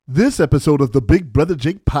This episode of the Big Brother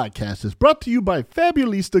Jake podcast is brought to you by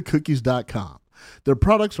FabulistCookies.com. Their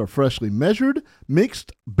products are freshly measured,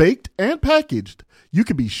 mixed, baked, and packaged. You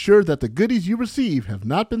can be sure that the goodies you receive have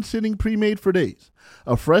not been sitting pre-made for days.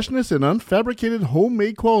 A freshness and unfabricated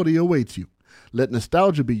homemade quality awaits you. Let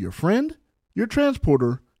nostalgia be your friend, your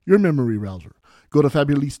transporter, your memory rouser. Go to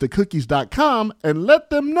FabulistCookies.com and let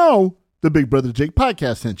them know the Big Brother Jake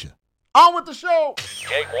podcast sent you. On with the show!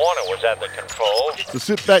 Jake Warner was at the controls. So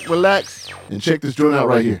sit back, relax, and check this joint out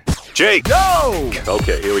right here. Jake! Yo!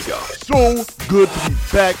 Okay, here we go. So good to be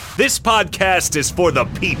back. This podcast is for the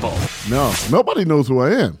people. No, nobody knows who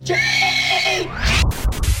I am.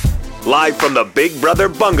 Live from the Big Brother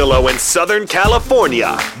Bungalow in Southern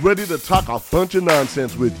California. Ready to talk a bunch of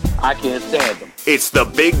nonsense with you. I can't stand them. It's the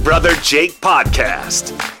Big Brother Jake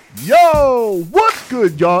podcast. Yo, what's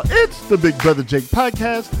good, y'all? It's the Big Brother Jake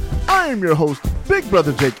podcast. I am your host, Big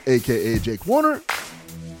Brother Jake, a.k.a. Jake Warner.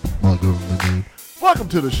 My government name. Welcome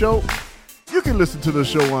to the show. You can listen to the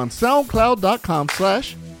show on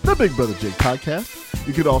SoundCloud.com/The Big Brother Jake podcast.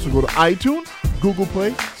 You can also go to iTunes, Google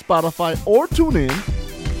Play, Spotify, or TuneIn,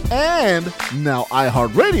 and now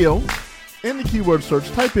iHeartRadio. In the keyword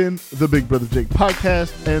search, type in the Big Brother Jake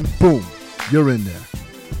podcast, and boom, you're in there.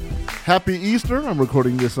 Happy Easter. I'm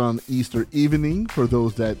recording this on Easter evening for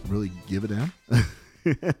those that really give a damn.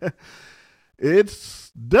 It's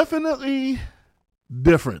definitely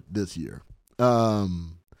different this year. I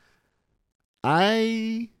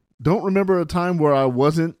don't remember a time where I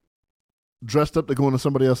wasn't dressed up to go into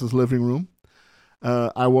somebody else's living room.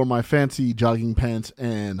 I wore my fancy jogging pants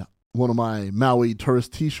and one of my Maui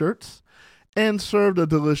tourist t-shirts and served a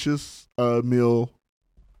delicious meal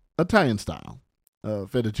Italian style.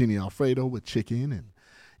 Fettuccine Alfredo with chicken, and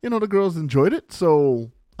the girls enjoyed it,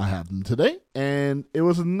 so I have them today, and it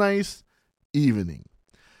was a nice evening.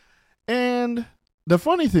 And the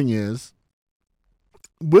funny thing is,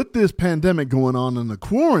 with this pandemic going on and the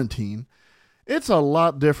quarantine, it's a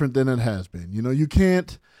lot different than it has been. You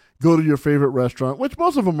can't go to your favorite restaurant, which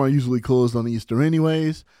most of them are usually closed on Easter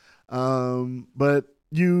anyways, but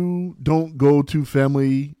you don't go to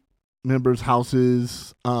family members'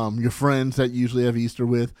 houses, your friends that you usually have Easter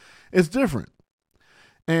with. It's different.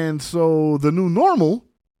 And so the new normal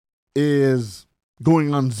is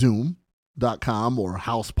going on Zoom.com or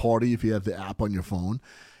House Party if you have the app on your phone,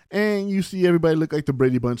 and you see everybody look like the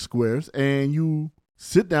Brady Bunch squares, and you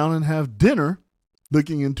sit down and have dinner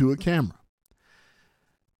looking into a camera.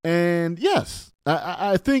 And yes,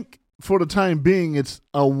 I think for the time being, it's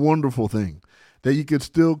a wonderful thing that you could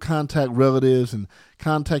still contact relatives and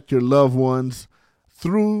contact your loved ones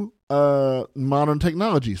through modern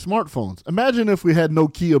technology, smartphones. Imagine if we had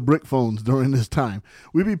Nokia brick phones during this time.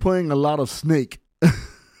 We'd be playing a lot of Snake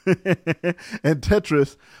and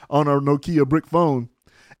Tetris on our Nokia brick phone,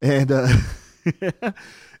 and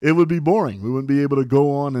it would be boring. We wouldn't be able to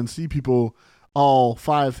go on and see people, all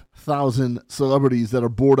 5,000 celebrities that are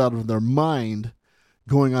bored out of their mind,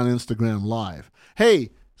 going on Instagram Live. Hey,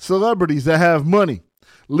 celebrities that have money,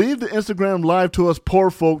 leave the Instagram Live to us poor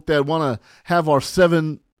folk that want to have our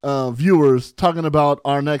 7 viewers talking about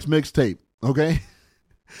our next mixtape, okay?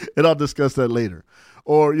 And I'll discuss that later.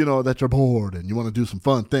 Or, that you're bored and you want to do some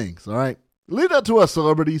fun things, all right? Leave that to us,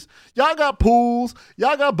 celebrities. Y'all got pools,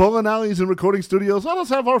 y'all got bowling alleys and recording studios. Let us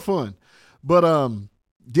have our fun. But,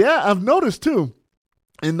 yeah, I've noticed too,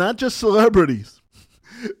 and not just celebrities,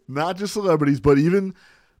 but even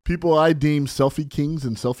people I deem selfie kings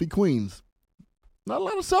and selfie queens. Not a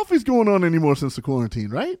lot of selfies going on anymore since the quarantine,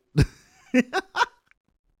 right?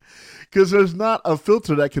 Because there's not a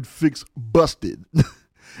filter that could fix busted.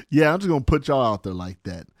 Yeah, I'm just going to put y'all out there like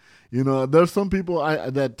that. There's some people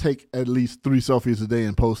that take at least 3 selfies a day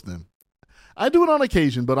and post them. I do it on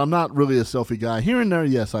occasion, but I'm not really a selfie guy. Here and there,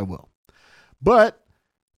 yes, I will. But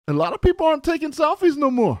a lot of people aren't taking selfies no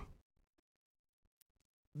more.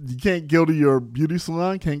 You can't go to your beauty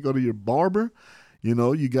salon, can't go to your barber. You're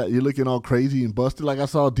looking all crazy and busted. Like I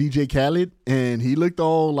saw DJ Khaled, and he looked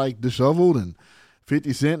all like disheveled, and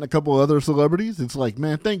 50 Cent and a couple other celebrities. It's like,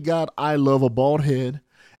 man, thank God I love a bald head,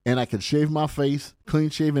 and I can shave my face, clean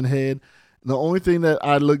shaven head. The only thing that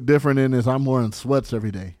I look different in is I'm wearing sweats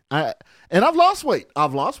every day. And I've lost weight.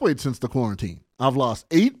 I've lost weight since the quarantine. I've lost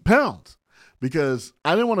 8 pounds because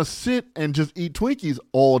I didn't want to sit and just eat Twinkies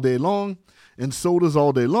all day long and sodas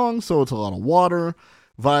all day long. So it's a lot of water,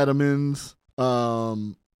 vitamins,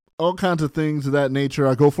 all kinds of things of that nature.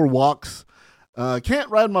 I go for walks. Can't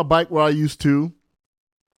ride my bike where I used to.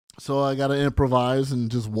 So I got to improvise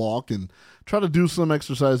and just walk and try to do some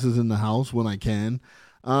exercises in the house when I can.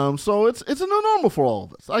 So it's a new normal for all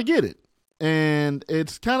of us. I get it. And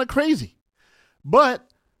it's kind of crazy. But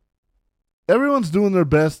everyone's doing their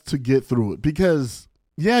best to get through it because,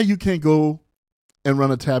 yeah, you can't go and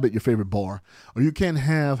run a tab at your favorite bar, or you can't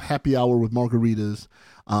have happy hour with margaritas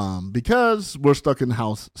because we're stuck in the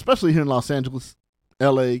house, especially here in Los Angeles,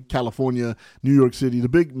 LA, California, New York City. The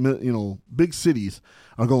big cities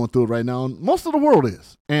are going through it right now, and most of the world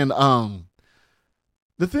is. And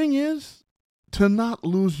the thing is to not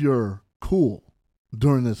lose your cool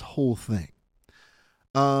during this whole thing.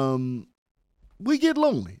 We get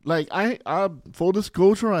lonely. Like I full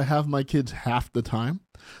disclosure, I have my kids half the time.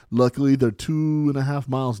 Luckily, they're 2.5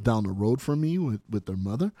 miles down the road from me with their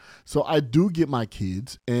mother. So I do get my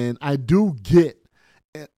kids and I do get,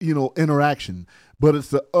 interaction. But it's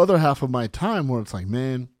the other half of my time where it's like,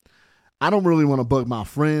 man, I don't really want to bug my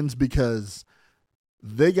friends because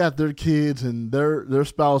they got their kids and their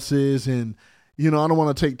spouses and, I don't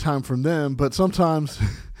want to take time from them. But sometimes,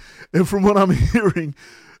 and from what I'm hearing,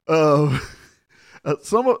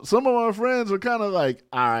 some of my friends are kind of like,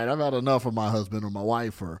 all right, I've had enough of my husband or my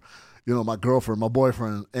wife or, my girlfriend, my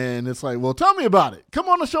boyfriend. And it's like, well, tell me about it. Come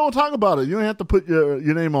on the show and talk about it. You don't have to put your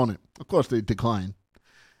name on it. Of course, they decline,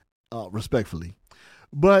 respectfully.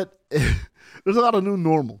 But there's a lot of new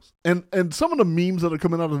normals. And some of the memes that are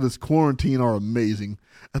coming out of this quarantine are amazing.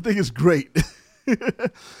 I think it's great.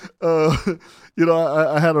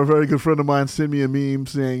 I had a very good friend of mine send me a meme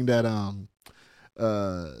saying that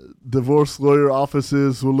divorce lawyer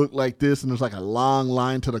offices will look like this, and there's like a long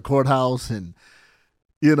line to the courthouse. And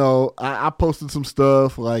I posted some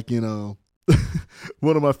stuff like one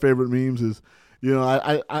of my favorite memes is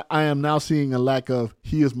I am now seeing a lack of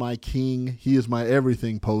 "he is my king, he is my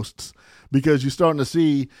everything" posts, because you're starting to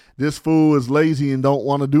see this fool is lazy and don't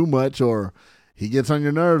want to do much, or he gets on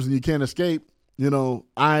your nerves and you can't escape.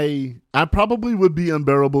 I probably would be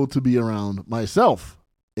unbearable to be around myself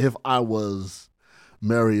if I was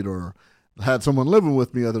married or had someone living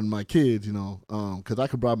with me other than my kids, because I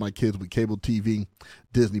could bribe my kids with cable TV,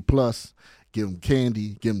 Disney Plus, give them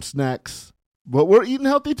candy, give them snacks. But we're eating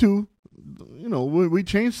healthy too. We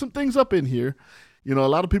changed some things up in here. A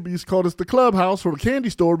lot of people used to call this the clubhouse or the candy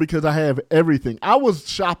store because I have everything. I was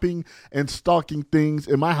shopping and stocking things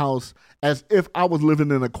in my house as if I was living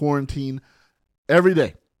in a quarantine every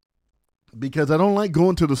day, because I don't like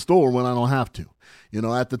going to the store when I don't have to.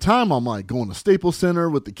 At the time, I'm like going to Staples Center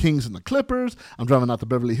with the Kings and the Clippers. I'm driving out to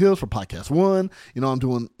Beverly Hills for Podcast One. I'm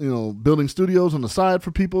doing, building studios on the side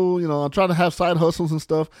for people. I'm trying to have side hustles and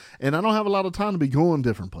stuff. And I don't have a lot of time to be going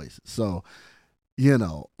different places. So, you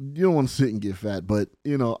don't want to sit and get fat. But,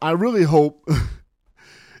 I really hope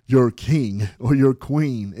your king or your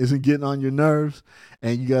queen isn't getting on your nerves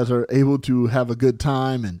and you guys are able to have a good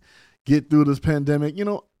time and get through this pandemic.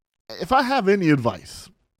 If I have any advice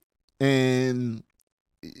and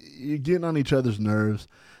you're getting on each other's nerves,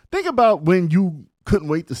 think about when you couldn't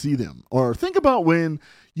wait to see them, or think about when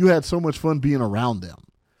you had so much fun being around them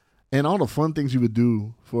and all the fun things you would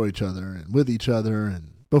do for each other and with each other.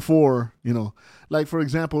 And before, like for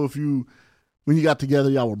example, when you got together,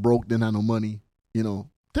 y'all were broke, didn't have no money,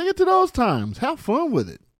 take it to those times, have fun with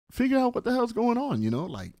it, figure out what the hell's going on,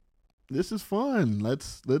 like, this is fun.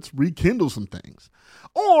 Let's rekindle some things.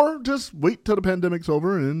 Or just wait till the pandemic's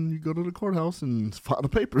over and you go to the courthouse and file the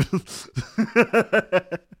papers.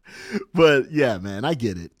 But yeah, man, I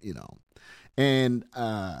get it, And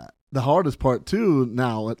the hardest part too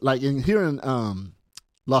now, like here in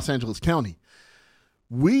Los Angeles County,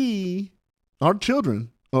 our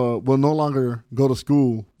children will no longer go to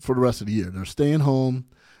school for the rest of the year. They're staying home.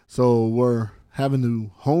 So we're having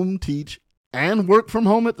to home teach and work from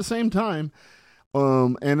home at the same time.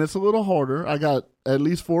 And it's a little harder. I got at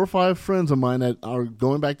least 4 or 5 friends of mine that are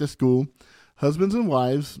going back to school, husbands and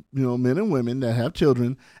wives, men and women that have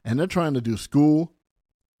children, and they're trying to do school,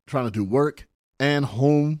 trying to do work, and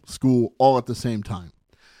home school all at the same time.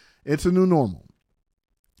 It's a new normal.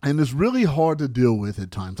 And it's really hard to deal with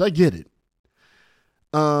at times. I get it.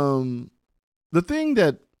 The thing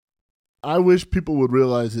that I wish people would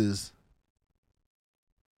realize is,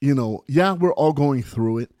 yeah, we're all going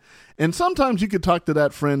through it. And sometimes you could talk to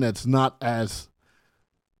that friend that's not as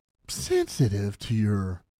sensitive to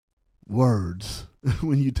your words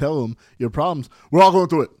when you tell them your problems. We're all going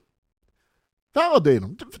through it. Validate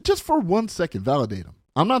them. Just for 1 second, validate them.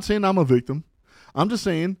 I'm not saying I'm a victim. I'm just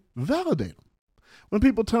saying validate them. When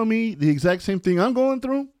people tell me the exact same thing I'm going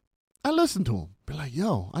through, I listen to them. Be like,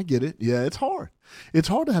 yo, I get it. Yeah, it's hard. It's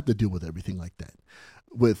hard to have to deal with everything like that.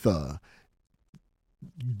 With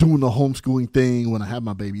doing the homeschooling thing when I have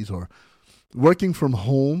my babies, or working from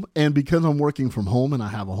home. And because I'm working from home and I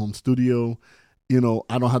have a home studio,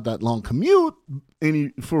 I don't have that long commute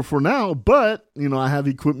for now, but, I have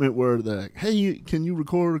equipment where they're like, hey, can you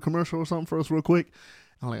record a commercial or something for us real quick?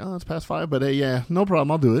 I'm like, oh, it's past 5, but hey, yeah, no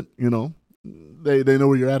problem. I'll do it. They know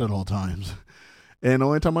where you're at all times. And the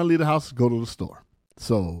only time I leave the house is go to the store.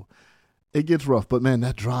 So it gets rough. But, man,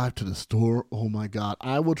 that drive to the store, oh, my God.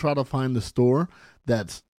 I will try to find the store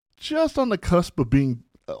that's just on the cusp of being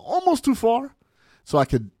almost too far so I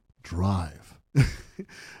could drive.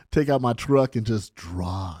 Take out my truck and just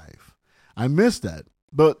drive. I miss that.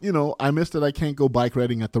 But, I miss that I can't go bike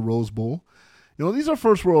riding at the Rose Bowl. These are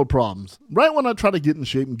first world problems. Right when I try to get in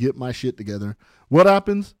shape and get my shit together, what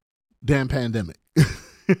happens? Damn pandemic.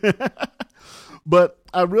 But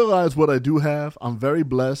I realize what I do have. I'm very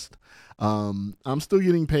blessed. I'm still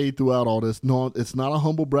getting paid throughout all this. No, it's not a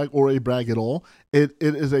humble brag or a brag at all. It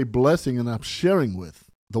is a blessing, and I'm sharing with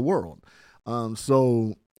the world.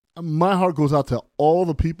 So my heart goes out to all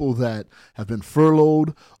the people that have been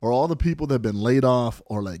furloughed or all the people that have been laid off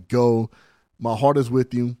or let go. My heart is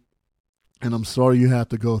with you. And I'm sorry you have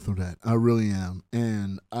to go through that. I really am.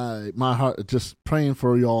 And my heart just praying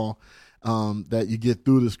for y'all that you get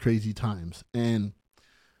through this crazy times. And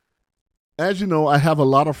as you know, I have a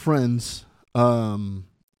lot of friends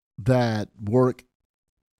that work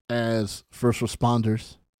as first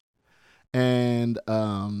responders and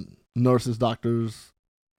nurses, doctors,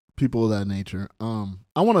 people of that nature.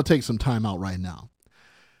 I want to take some time out right now.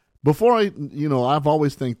 Before I've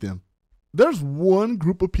always thanked them. There's one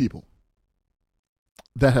group of people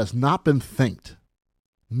that has not been thanked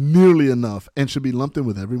nearly enough and should be lumped in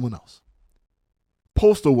with everyone else.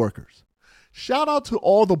 Postal workers. Shout out to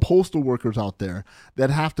all the postal workers out there that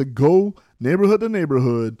have to go neighborhood to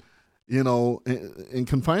neighborhood, in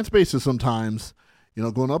confined spaces sometimes,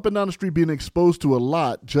 going up and down the street, being exposed to a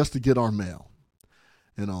lot just to get our mail.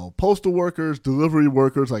 Postal workers, delivery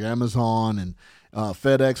workers like Amazon and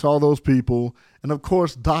FedEx, all those people. And, of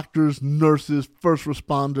course, doctors, nurses, first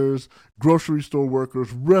responders, grocery store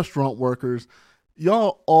workers, restaurant workers.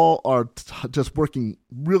 Y'all all are just working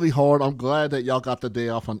really hard. I'm glad that y'all got the day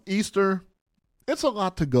off on Easter. It's a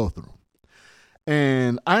lot to go through.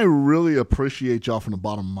 And I really appreciate y'all from the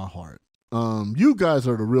bottom of my heart. You guys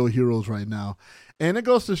are the real heroes right now. And it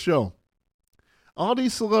goes to show. All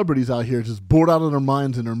these celebrities out here just bored out of their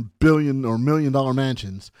minds in their billion or $1 million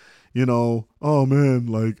mansions. Oh man,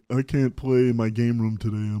 like I can't play in my game room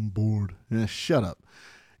today. I'm bored. Yeah, shut up.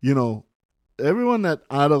 Everyone that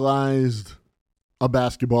idolized a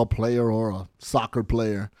basketball player or a soccer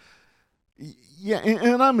player. Yeah,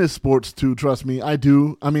 and I miss sports too, trust me. I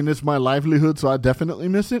do. I mean, it's my livelihood, so I definitely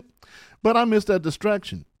miss it. But I miss that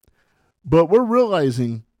distraction. But we're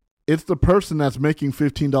realizing it's the person that's making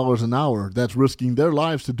 $15 an hour that's risking their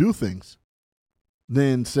lives to do things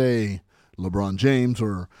than, say, LeBron James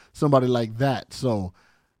or somebody like that. So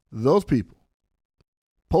those people,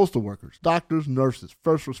 postal workers, doctors, nurses,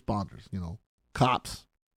 first responders, cops,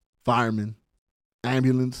 firemen,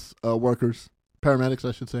 ambulance workers, paramedics,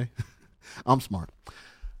 I should say. I'm smart.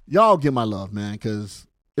 Y'all get my love, man, because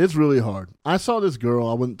it's really hard. I saw this girl.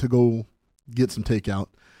 I went to go get some takeout.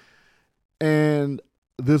 And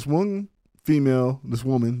this woman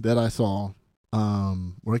that I saw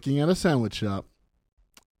working at a sandwich shop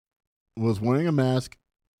was wearing a mask.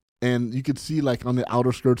 And you could see, like, on the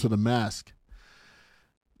outer skirts of the mask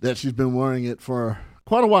that she's been wearing it for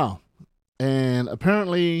quite a while. And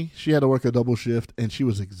apparently she had to work a double shift, and she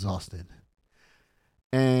was exhausted.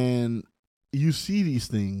 And you see these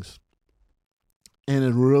things, and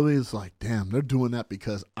it really is like, damn, they're doing that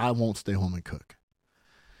because I won't stay home and cook.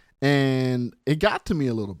 And it got to me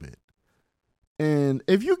a little bit. And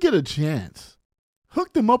if you get a chance,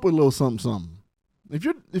 hook them up with a little something. If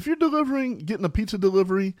you're getting a pizza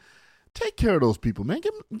delivery, take care of those people, man.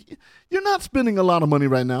 You're not spending a lot of money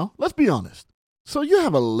right now. Let's be honest. So you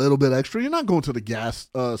have a little bit extra. You're not going to the gas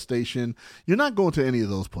station. You're not going to any of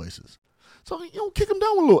those places. So, kick them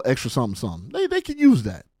down with a little extra something. They could use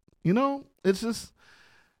that. It's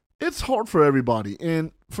hard for everybody.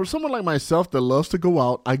 And for someone like myself that loves to go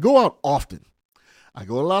out, I go out often. I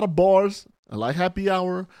go to a lot of bars. I like happy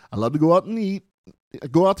hour. I love to go out and eat. I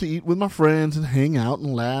go out to eat with my friends and hang out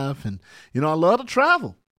and laugh. And, I love to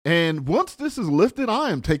travel. And once this is lifted, I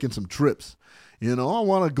am taking some trips. I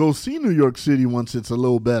want to go see New York City once it's a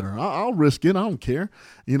little better. I'll risk it. I don't care.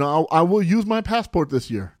 I will use my passport this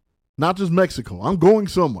year. Not just Mexico. I'm going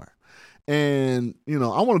somewhere. And, I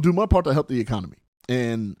want to do my part to help the economy.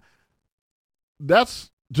 And that's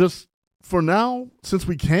just, for now, since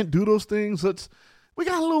we can't do those things, we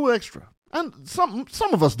got a little extra. And some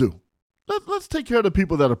of us do. Let's take care of the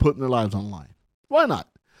people that are putting their lives on the line. Why not?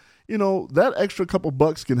 That extra couple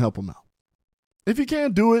bucks can help them out. If you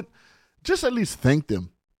can't do it, just at least thank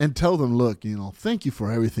them and tell them, look, thank you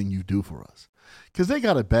for everything you do for us. Because they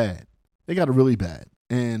got it bad. They got it really bad.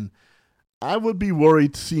 And I would be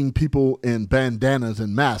worried seeing people in bandanas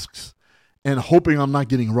and masks and hoping I'm not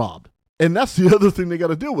getting robbed. And that's the other thing they got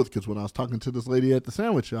to deal with. Because when I was talking to this lady at the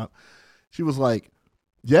sandwich shop, she was like,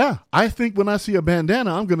 yeah, I think when I see a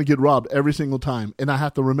bandana, I'm going to get robbed every single time. And I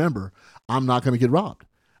have to remember, I'm not going to get robbed.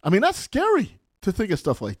 I mean, that's scary to think of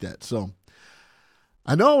stuff like that. So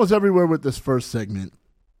I know I was everywhere with this first segment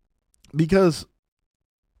because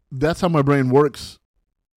that's how my brain works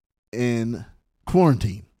in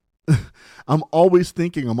quarantine. I'm always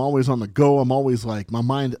thinking, I'm always on the go. I'm always like, my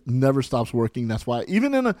mind never stops working. That's why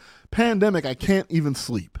even in a pandemic, I can't even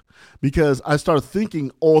sleep because I start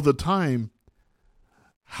thinking all the time,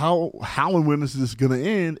 how and when is this going to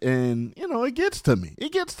end? And, it gets to me.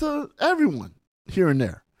 It gets to everyone here and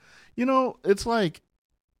there. It's like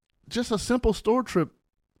just a simple store trip,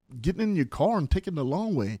 getting in your car and taking the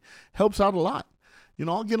long way helps out a lot.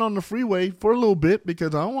 I'll get on the freeway for a little bit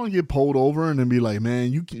because I don't want to get pulled over and then be like,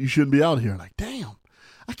 man, you shouldn't be out here. Like, damn,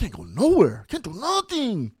 I can't go nowhere. Can't do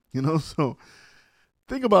nothing. So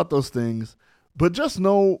think about those things. But just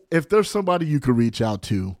know if there's somebody you could reach out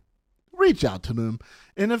to them.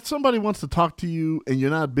 And if somebody wants to talk to you and you're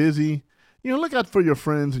not busy, look out for your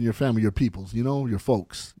friends and your family, your peoples, your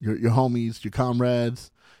folks, your homies, your comrades,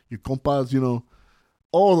 your compas,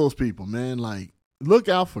 all those people, man. Like, look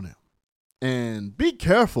out for them. And be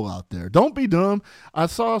careful out there. Don't be dumb. I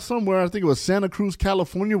saw somewhere, I think it was Santa Cruz,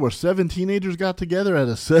 California, where 7 teenagers got together at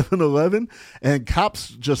a 7-Eleven and cops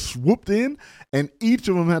just swooped in and each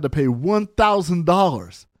of them had to pay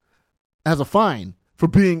 $1,000 as a fine for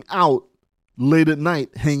being out late at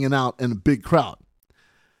night hanging out in a big crowd.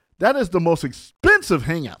 That is the most expensive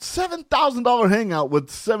hangout. $7,000 hangout with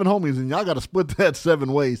 7 homies and y'all got to split that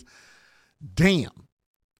 7 ways. Damn.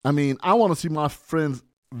 I mean, I want to see my friends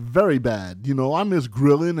very bad. I miss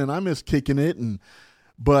grilling and I miss kicking it,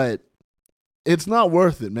 but it's not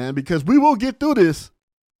worth it, man, because we will get through this,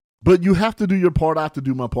 but you have to do your part. I have to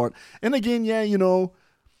do my part. And again, yeah,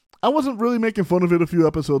 I wasn't really making fun of it a few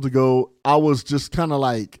episodes ago. I was just kind of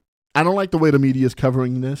like, I don't like the way the media is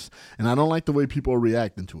covering this, and I don't like the way people are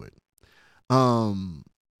reacting to it. I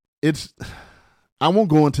won't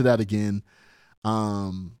go into that again.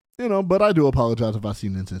 But I do apologize if I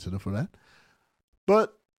seem insensitive for that.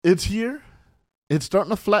 But it's here. It's starting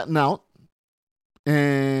to flatten out.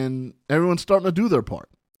 And everyone's starting to do their part.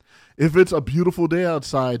 If it's a beautiful day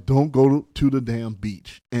outside, don't go to the damn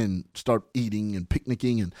beach and start eating and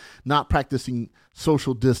picnicking and not practicing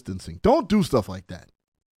social distancing. Don't do stuff like that.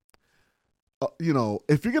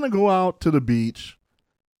 If you're going to go out to the beach,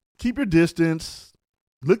 keep your distance,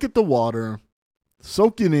 look at the water,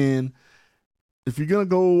 soak it in. If you're going to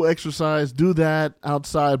go exercise, do that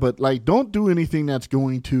outside, but don't do anything that's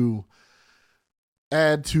going to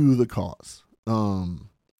add to the cause.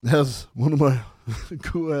 As one of my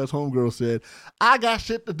cool ass homegirls said, I got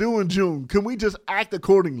shit to do in June. Can we just act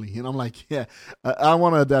accordingly? And I'm like, yeah, I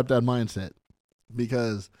want to adapt that mindset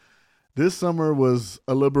because this summer was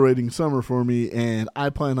a liberating summer for me and I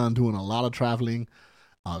plan on doing a lot of traveling.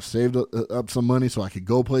 I've saved up some money so I could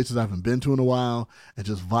go places I haven't been to in a while and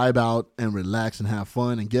just vibe out and relax and have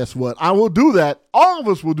fun. And guess what? I will do that. All of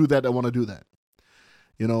us will do that want to do that.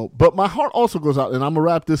 But my heart also goes out, and I'm going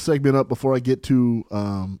to wrap this segment up before I get to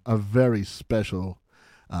a very special,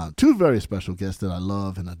 2 very special guests that I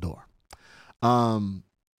love and adore. I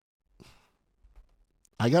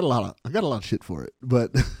got a lot of shit for it,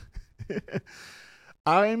 but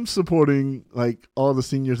I'm supporting all the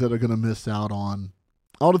seniors that are going to miss out on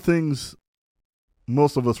all the things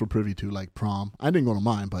most of us were privy to, like prom. I didn't go to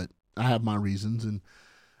mine, but I have my reasons, and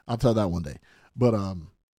I'll tell that one day. But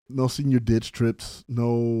no senior ditch trips,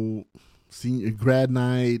 no senior grad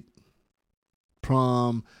night,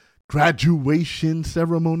 prom, graduation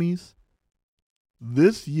ceremonies.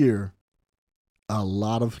 This year, a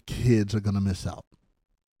lot of kids are going to miss out.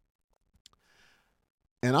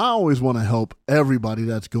 And I always want to help everybody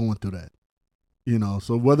that's going through that.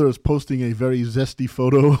 So whether it's posting a very zesty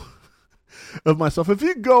photo of myself, if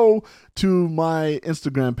you go to my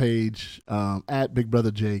Instagram page at Big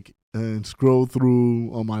Brother Jake and scroll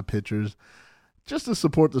through all my pictures, just to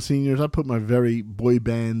support the seniors, I put my very boy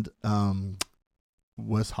band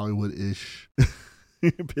West Hollywood-ish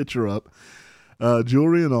picture up,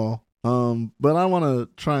 jewelry and all. But I want to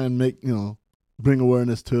try and bring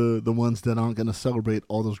awareness to the ones that aren't going to celebrate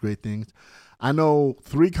all those great things. I know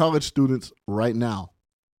 3 college students right now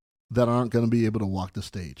that aren't going to be able to walk the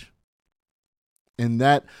stage. And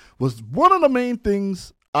that was one of the main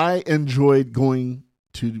things I enjoyed going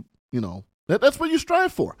to, That's what you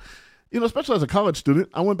strive for. Especially as a college student,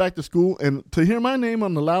 I went back to school, and to hear my name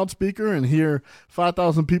on the loudspeaker and hear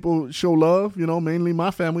 5,000 people show love, mainly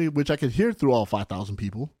my family, which I could hear through all 5,000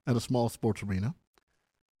 people at a small sports arena.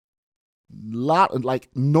 No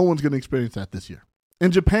one's going to experience that this year.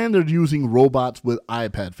 In Japan, they're using robots with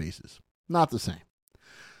iPad faces. Not the same.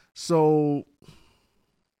 So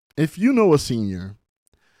if you know a senior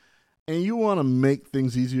and you want to make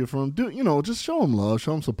things easier for them, just show them love,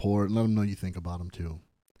 show them support, and let them know you think about them too.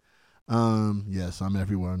 Yes, I'm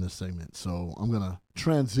everywhere in this segment, so I'm going to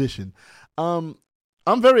transition. I'm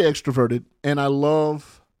very extroverted, and I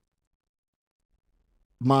love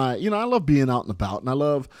I love being out and about, and I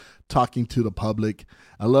love talking to the public.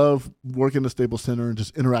 I love working the Staples Center and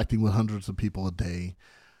just interacting with hundreds of people a day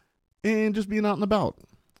and just being out and about.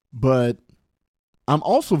 But I'm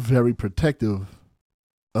also very protective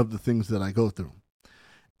of the things that I go through.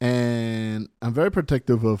 And I'm very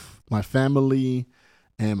protective of my family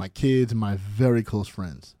and my kids and my very close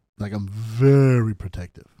friends. I'm very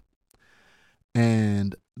protective.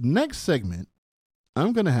 And next segment,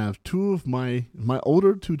 I'm going to have two of my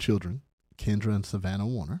older two children, Kendra and Savannah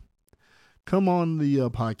Warner, come on the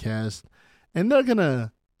podcast, and they're going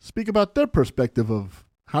to speak about their perspective of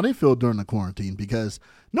how they feel during the quarantine, because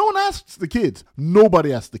no one asks the kids.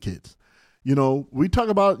 Nobody asks the kids. We talk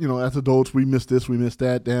about, as adults, we miss this, we miss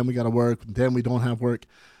that. Damn, we got to work. Damn, we don't have work.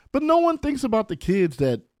 But no one thinks about the kids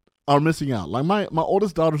that are missing out. Like my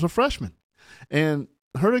oldest daughter's a freshman, and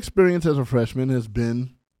her experience as a freshman has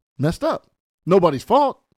been messed up. Nobody's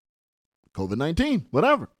fault. COVID-19,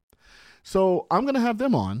 whatever. So I'm going to have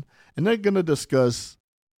them on, and they're going to discuss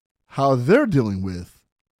how they're dealing with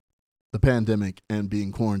the pandemic and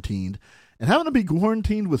being quarantined, and having to be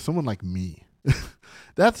quarantined with someone like me.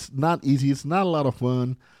 That's not easy. It's not a lot of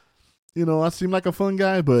fun. I seem like a fun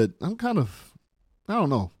guy, but I'm kind of, I don't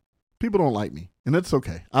know. People don't like me, and it's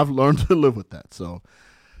okay. I've learned to live with that. So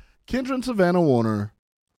Kendra and Savannah Warner,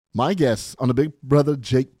 my guests on the Big Brother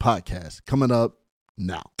Jake podcast, coming up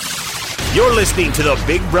now. You're listening to the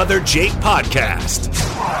Big Brother Jake podcast.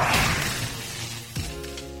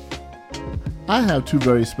 I have two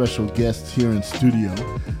very special guests here in studio,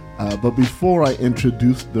 but before I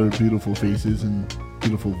introduce their beautiful faces and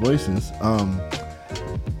beautiful voices,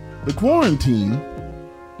 the quarantine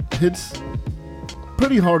hits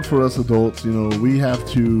pretty hard for us adults. We have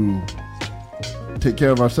to take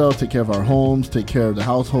care of ourselves, take care of our homes, take care of the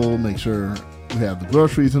household, make sure we have the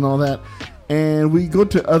groceries and all that. And we go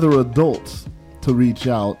to other adults to reach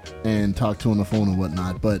out and talk to on the phone and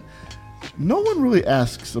whatnot. But no one really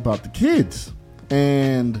asks about the kids.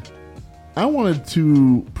 And I wanted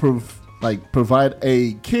to provide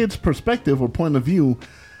a kid's perspective or point of view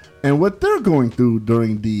and what they're going through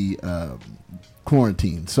during the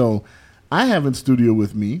quarantine. So I have in studio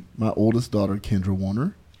with me my oldest daughter, Kendra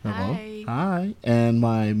Warner. Hello. Hi. Hi. And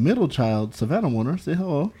my middle child, Savannah Warner. Say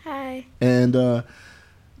hello. Hi. And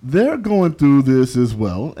they're going through this as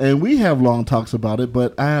well. And we have long talks about it,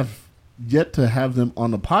 but I have yet to have them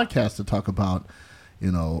on the podcast to talk about,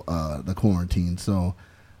 the quarantine. So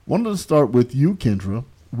wanted to start with you, Kendra.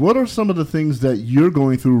 What are some of the things that you're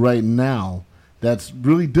going through right now that's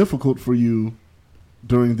really difficult for you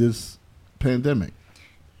during this pandemic?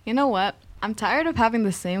 You know what? I'm tired of having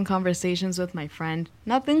the same conversations with my friend.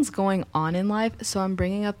 Nothing's going on in life, so I'm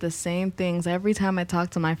bringing up the same things every time I talk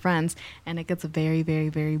to my friends, and it gets very, very,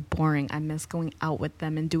 very boring. I miss going out with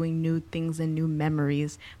them and doing new things and new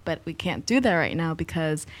memories, but we can't do that right now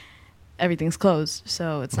because everything's closed,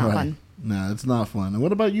 so it's not fun. No, it's not fun. And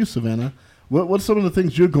what about you, Savannah? What's some of the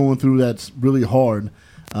things you're going through that's really hard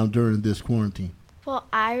during this quarantine? Well,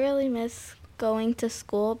 I really miss going to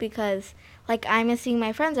school because, I miss seeing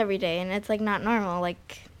my friends every day, and it's, not normal.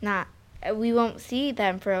 We won't see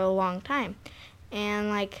them for a long time.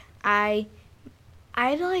 And, I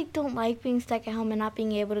don't like being stuck at home and not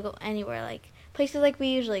being able to go anywhere, places we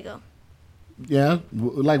usually go. Yeah?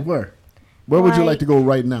 Like where? Where would you like to go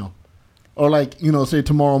right now? Or, say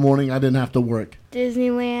tomorrow morning I didn't have to work.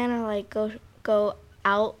 Disneyland, or, go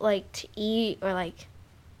out, to eat, or,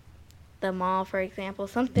 the mall, for example.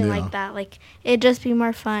 Something like that. It'd just be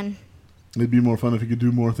more fun. It'd be more fun if you could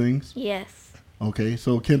do more things? Yes. Okay,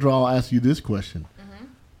 so Kendra, I'll ask you this question. Mm-hmm.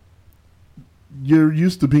 You're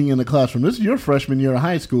used to being in the classroom. This is your freshman year of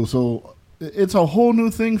high school, so it's a whole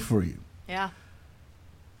new thing for you. Yeah.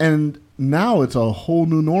 And now it's a whole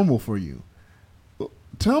new normal for you.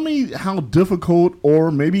 Tell me how difficult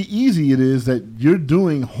or maybe easy it is that you're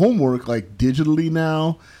doing homework digitally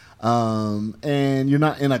now, and you're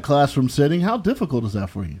not in a classroom setting. How difficult is that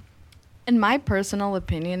for you? In my personal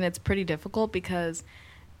opinion, it's pretty difficult because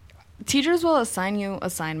teachers will assign you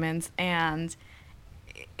assignments, and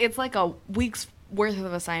it's like a week's worth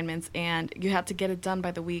of assignments, and you have to get it done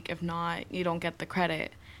by the week. If not, you don't get the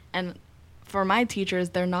credit. And for my teachers,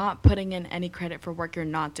 they're not putting in any credit for work you're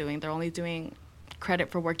not doing. They're only doing credit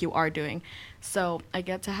for work you are doing. So I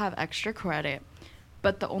get to have extra credit.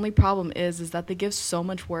 But the only problem is that they give so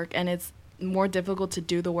much work, and it's more difficult to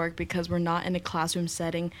do the work because we're not in a classroom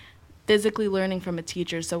setting physically learning from a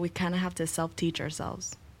teacher, so we kind of have to self-teach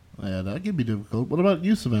ourselves. Yeah, that can be difficult. What about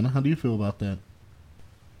you, Savannah? How do you feel about that?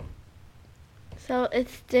 So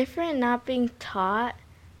it's different not being taught,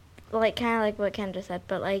 like kind of like what Kendra said,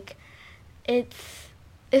 but like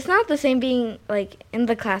it's not the same being like in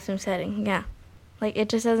the classroom setting. Yeah, like it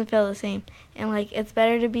just doesn't feel the same. And like it's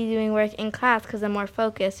better to be doing work in class because I'm more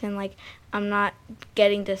focused and like I'm not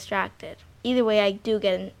getting distracted. Either way, I do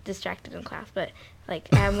get distracted in class, but like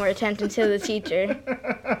I have more attention to the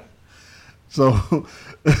teacher. So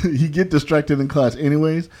you get distracted in class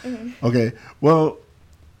anyways? Mm-hmm. Okay. Well,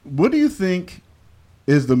 what do you think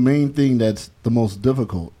is the main thing that's the most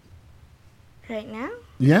difficult? Right now?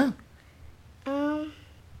 Yeah.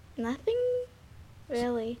 Nothing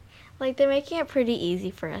really. Like they're making it pretty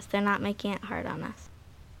easy for us. They're not making it hard on us.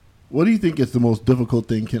 What do you think is the most difficult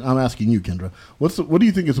thing? I'm asking you, Kendra. What do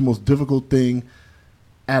you think is the most difficult thing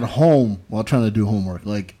at home while trying to do homework?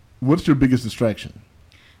 Like, what's your biggest distraction?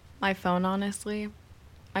 My phone, honestly.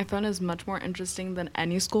 My phone is much more interesting than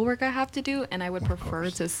any schoolwork I have to do, and I would prefer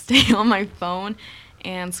to stay on my phone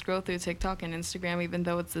and scroll through TikTok and Instagram, even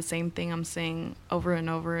though it's the same thing I'm saying over and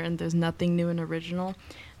over and there's nothing new and original.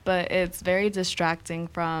 But it's very distracting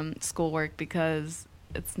from schoolwork because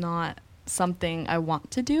it's not something I want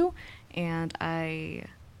to do, and I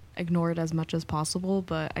ignore it as much as possible,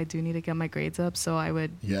 but I do need to get my grades up, so I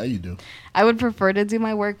would... Yeah, you do. I would prefer to do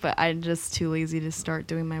my work, but I'm just too lazy to start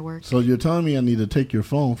doing my work. So you're telling me I need to take your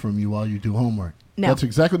phone from you while you do homework? No. That's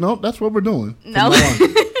exactly... No, that's what we're doing. No.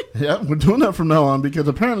 Yeah, we're doing that from now on because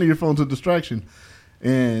apparently your phone's a distraction.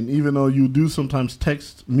 And even though you do sometimes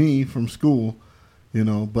text me from school, you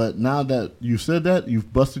know, but now that you said that,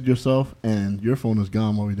 you've busted yourself and your phone is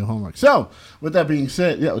gone while we do homework. So, with that being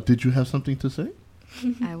said, yeah, did you have something to say?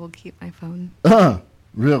 I will keep my phone.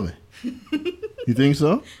 Really? You think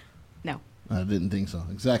so? No. I didn't think so.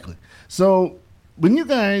 Exactly. So, when you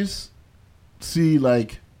guys see,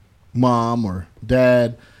 like, mom or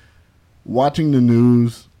dad watching the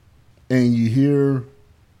news and you hear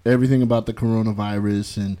everything about the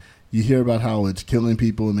coronavirus and you hear about how it's killing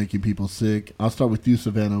people and making people sick. I'll start with you,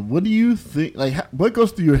 Savannah. What do you think? Like, what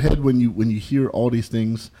goes through your head when you hear all these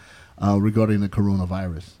things regarding the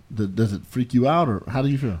coronavirus? Does it freak you out, or how do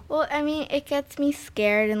you feel? Well, I mean, it gets me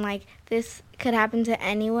scared, and like this could happen to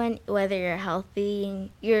anyone, whether you're healthy and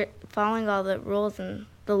you're following all the rules and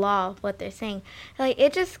the law of what they're saying. Like,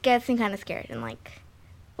 it just gets me kind of scared, and like,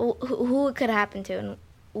 who it could happen to, and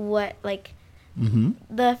what like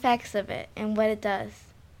the effects of it and what it does.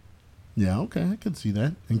 Yeah, okay, I can see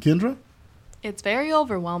that. And Kendra? It's very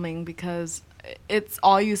overwhelming because it's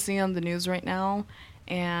all you see on the news right now,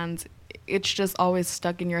 and it's just always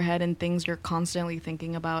stuck in your head and things you're constantly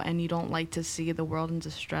thinking about, and you don't like to see the world in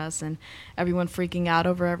distress and everyone freaking out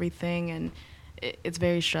over everything, and it's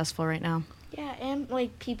very stressful right now. Yeah, and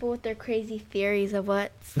like people with their crazy theories of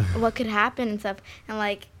what could happen and stuff, and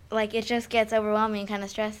like it just gets overwhelming and kind of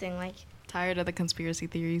stressing. Like, tired of the conspiracy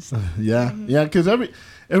theories. Yeah, because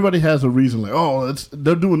everybody has a reason. Like, oh,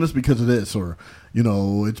 they're doing this because of this, or you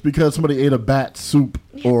know, it's because somebody ate a bat soup,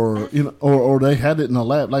 or you know, or they had it in a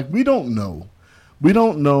lab. Like, we don't know,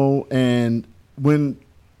 and when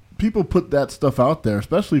people put that stuff out there,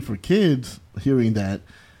 especially for kids, hearing that,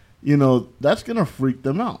 you know, that's gonna freak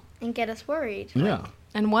them out and get us worried. Yeah. Like,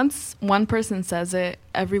 and once one person says it,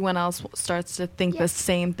 everyone else starts to think the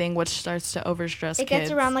same thing, which starts to overstress kids. It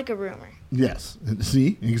gets around like a rumor. Yes.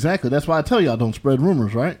 See? Exactly. That's why I tell y'all don't spread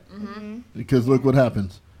rumors, right? Mm-hmm. Because look what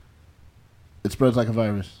happens. It spreads like a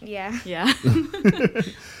virus. Yeah. Yeah.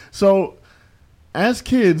 So, as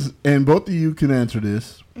kids, and both of you can answer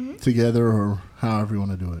this together or however you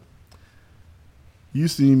want to do it. You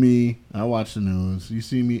see me, I watch the news. You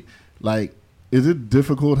see me, like, is it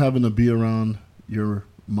difficult having to be around your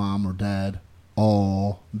mom or dad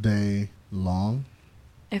all day long?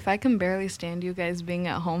 If I can barely stand you guys being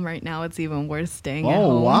at home right now, it's even worse staying at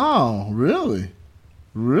home. Oh, wow. Really?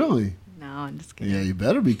 Really? No, I'm just kidding. Yeah, you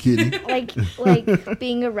better be kidding. like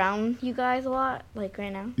being around you guys a lot, like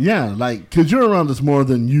right now. Yeah, like, because you're around us more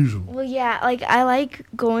than usual. Well, yeah, like I like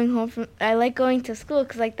going to school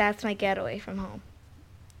because like that's my getaway from home.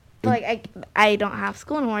 But, like, I don't have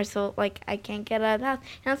school anymore, so, like, I can't get out of the house.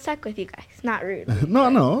 And I'm stuck with you guys. Not rude.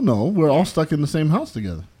 No. We're all stuck in the same house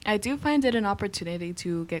together. I do find it an opportunity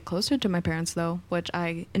to get closer to my parents, though, which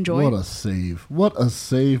I enjoy. What a save. What a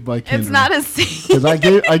save by Kendra. It's not a save. Because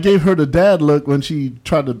I gave her the dad look when she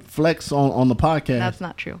tried to flex on the podcast. That's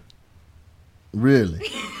not true. Really?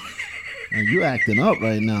 And you're acting up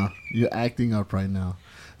right now. You're acting up right now.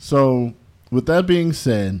 So, with that being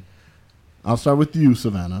said, I'll start with you,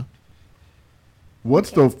 Savannah.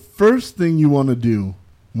 What's the first thing you want to do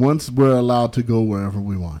once we're allowed to go wherever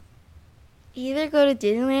we want? Either go to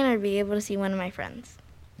Disneyland or be able to see one of my friends.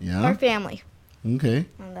 Yeah? Or family. Okay.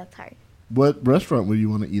 Oh, that's hard. What restaurant would you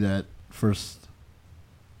want to eat at first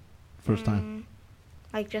time?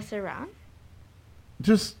 Like just around?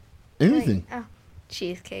 Just anything. Like,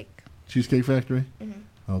 cheesecake. Cheesecake Factory?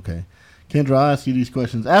 Mm-hmm. Okay. Kendra, I'll ask you these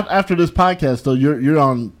questions. After this podcast, though, you're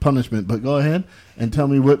on punishment, but go ahead and tell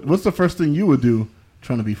me what's the first thing you would do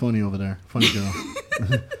trying to be funny over there? Funny girl.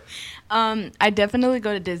 I definitely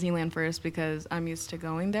go to Disneyland first because I'm used to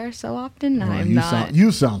going there so often.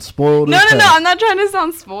 You sound spoiled. No, I'm not trying to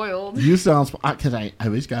sound spoiled. You sound because I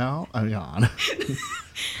wish go.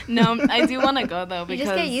 No, I do want to go though because you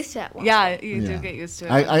just get used to it. Yeah, you do get used to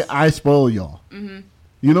it. I spoil y'all. Mm-hmm.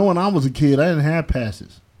 You know, when I was a kid, I didn't have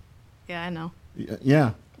passes. Yeah, I know.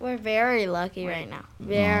 Yeah. We're very lucky right now.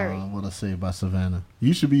 Very. What a save by Savannah.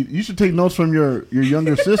 You should take notes from your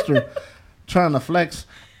younger sister trying to flex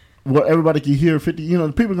what everybody can hear. 50. You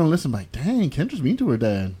know, people are gonna listen like, dang, Kendra's mean to her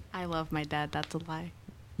dad. I love my dad. That's a lie.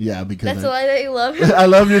 Yeah, because that's a lie that you love him. I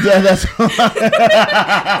love your dad. That's a lie.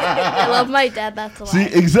 I love my dad. That's a lie. See,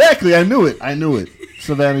 exactly. I knew it.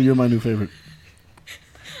 Savannah, you're my new favorite.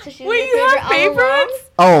 So wait, you have favorites?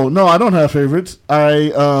 Oh no, I don't have favorites.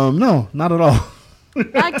 No, not at all.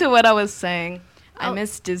 Back to what I was saying. I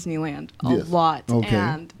miss Disneyland a lot. Okay.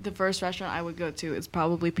 And the first restaurant I would go to is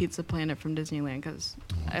probably Pizza Planet from Disneyland because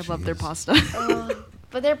I love their pasta.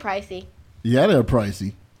 But they're pricey. Yeah, they're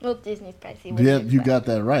pricey. Well, Disney's pricey. Yeah, you got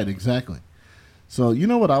that right. Exactly. So, you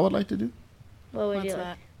know what I would like to do? What would you that?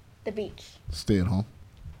 like? The beach. Stay at home.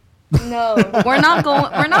 No. We're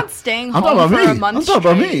not staying I'm home talking for about a me. month I'm talking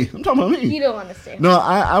straight. about me. You don't want to stay home. No,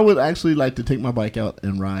 I would actually like to take my bike out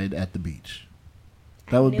and ride at the beach.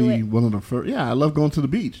 That would be one of the first. Yeah, I love going to the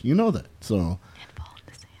beach. You know that. So. And fall in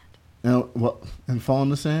the sand. And fall in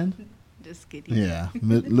the sand? Just kidding. Yeah.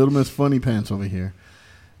 Little Miss Funny Pants over here.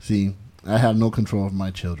 See, I have no control of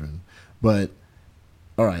my children. But,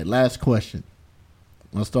 all right, last question.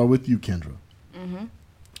 I'll start with you, Kendra. Mm-hmm.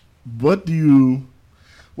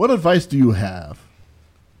 What advice do you have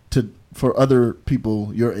for other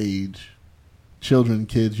people your age, children,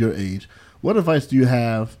 kids your age? What advice do you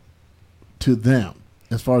have to them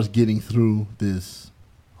as far as getting through this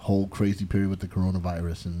whole crazy period with the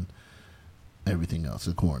coronavirus and everything else,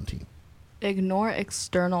 the quarantine? Ignore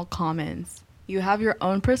external comments. You have your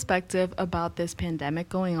own perspective about this pandemic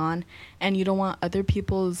going on, and you don't want other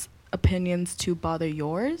people's opinions to bother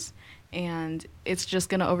yours. And it's just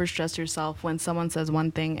going to overstress yourself when someone says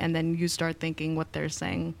one thing and then you start thinking what they're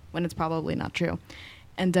saying when it's probably not true.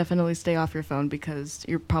 And definitely stay off your phone because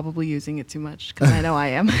you're probably using it too much, because I know I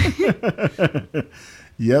am.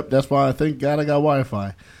 Yep, that's why I thank God I got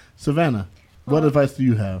Wi-Fi. Savannah, what advice do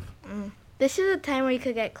you have? This is a time where you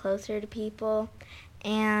could get closer to people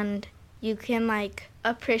and you can like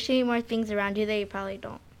appreciate more things around you that you probably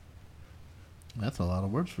don't. That's a lot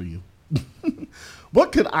of words for you.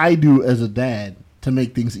 What could I do as a dad to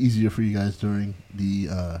make things easier for you guys during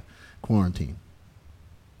the quarantine?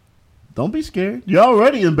 Don't be scared. You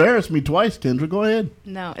already embarrassed me twice, Kendra. Go ahead.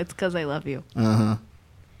 No, it's because I love you. Uh-huh.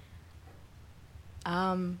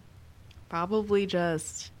 Probably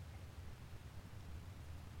just...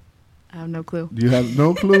 I have no clue. Do you have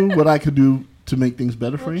no clue what I could do to make things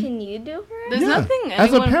better for What you? can you do for us? There's nothing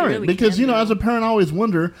as a anyone parent, really because can do. as a parent, I always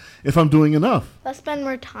wonder if I'm doing enough. Let's spend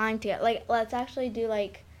more time together. Like, let's actually do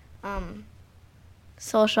like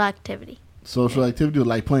social activity. Social activity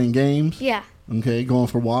like playing games. Yeah. Okay, going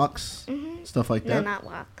for walks, stuff like No, that. not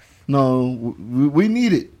walks. No, we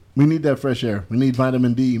need it. We need that fresh air. We need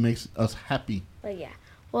vitamin D. It makes us happy. But yeah.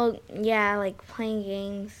 Well, yeah, like playing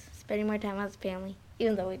games, spending more time as a family,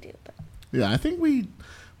 even though we do. But Yeah, I think we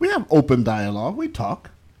have open dialogue. We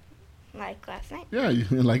talk. like last night. Yeah,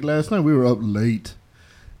 like last night we were up late.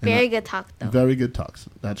 Very good talk, though. Very good talks.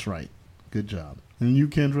 That's right. Good job. And you,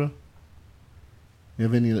 Kendra? You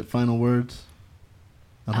have any final words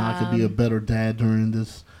on how I could be a better dad during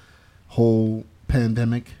this whole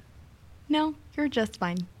pandemic? No, you're just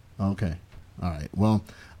fine. Okay. All right. Well,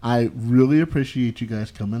 I really appreciate you guys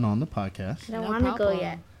coming on the podcast. I don't No want to go problem.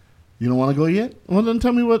 yet. You don't want to go yet? Well, then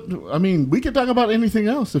tell me what. I mean, we can talk about anything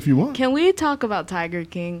else if you want. Can we talk about Tiger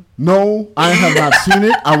King? No, I have not seen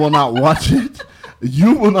it. I will not watch it.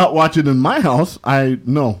 You will not watch it in my house.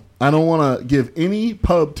 No. I don't want to give any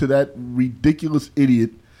pub to that ridiculous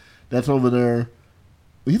idiot that's over there.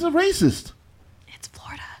 He's a racist. It's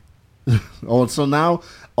Florida. Oh, so now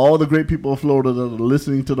all the great people of Florida that are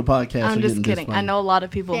listening to the podcast I'm are just getting kidding. this I know a lot of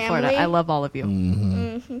people in Florida. Family? I love all of you.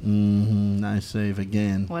 Nice save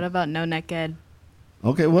again. What about No Neck Ed?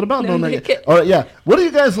 Okay, what about No Neck Neck Ed? Ed. All right, yeah. What do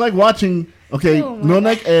you guys like watching? Okay, Oh, my No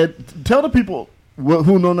Neck Ed. Tell the people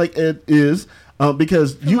who No Neck Ed is,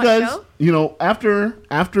 because you what guys, show?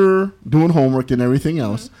 after doing homework and everything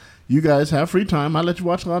else, you guys have free time. I let you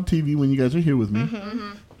watch a lot of TV when you guys are here with me.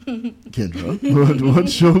 Kendra, what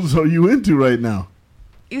shows are you into right now?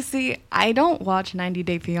 You see, I don't watch 90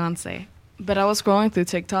 Day Fiancé, but I was scrolling through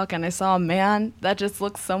TikTok and I saw a man that just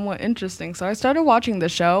looks somewhat interesting. So I started watching the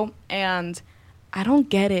show and I don't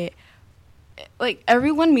get it. Like,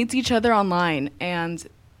 everyone meets each other online and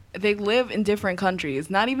they live in different countries,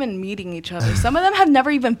 not even meeting each other. Some of them have never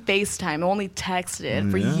even FaceTime, only texted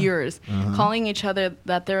for years, calling each other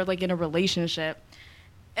that they're like in a relationship.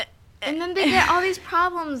 And then they get all these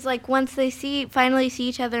problems, like, once they finally see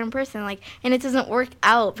each other in person, like, and it doesn't work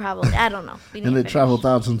out, probably. I don't know. And they travel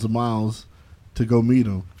thousands of miles to go meet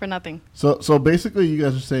him. For nothing. So basically, you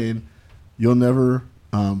guys are saying you'll never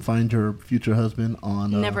find your future husband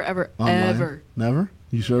on Never, ever, online? ever. Never?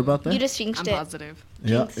 You sure about that? You just jinxed I'm it. positive.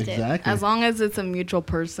 Yeah, jinxed it. exactly. As long as it's a mutual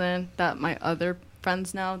person that my other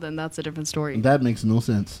friends know, then that's a different story. That makes no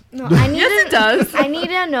sense. No, I need Yes, it does. I need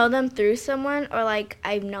to know them through someone, or, like,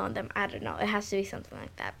 I've known them. I don't know. It has to be something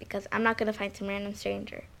like that, because I'm not going to find some random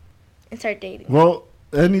stranger and start dating. Well,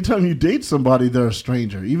 anytime you date somebody, they're a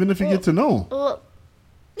stranger, even if you get to know. Well,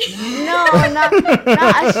 no,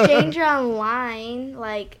 not a stranger online,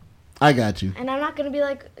 like, I got you. and I'm not going to be,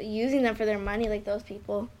 like, using them for their money like those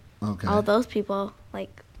people. Okay. All those people,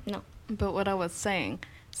 like, no. But what I was saying,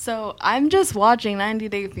 so I'm just watching 90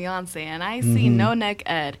 Day Fiancé and I see No Neck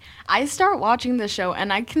Ed. I start watching the show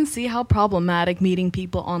and I can see how problematic meeting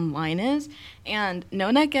people online is. And No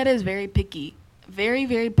Neck Ed is very picky. Very,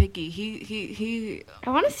 very picky. He I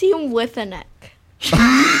want to see him with a neck.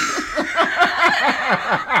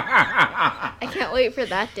 I can't wait for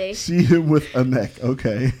that day. See him with a neck.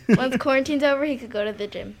 Okay. Once quarantine's over, he could go to the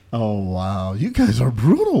gym. Oh, wow. You guys are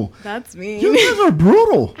brutal. That's me. You guys are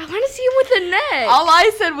brutal. I want to see him with a neck. All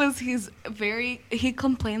I said was he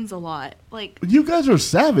complains a lot. Like, You guys are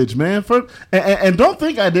savage, man. And don't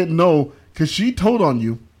think I didn't know, because she told on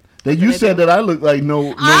you that you did I said do? that I look like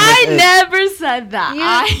no I Neck Ed. never said that.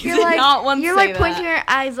 I did not once You're say like pointing that. your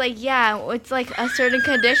eyes, like, yeah, it's like a certain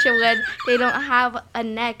condition when they don't have a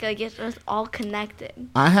neck, like it's just all connected.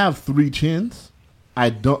 I have 3 chins.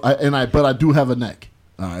 But I do have a neck.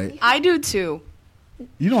 All right. I do too.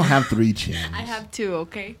 You don't have 3 chins. I have two,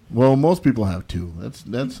 okay? Well, most people have 2.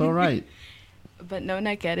 That's all right. But No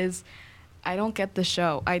Neck Ed is, I don't get the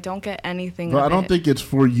show. I don't get anything But of I don't it. think it's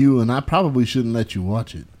for you, and I probably shouldn't let you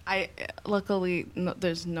watch it. Luckily,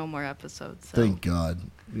 there's no more episodes. So. Thank God.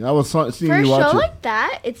 I was seeing For a you show watch it. like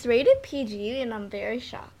that, it's rated PG, and I'm very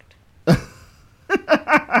shocked.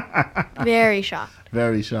 Very shocked.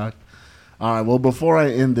 Very shocked. All right. Well, before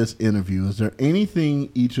I end this interview, is there anything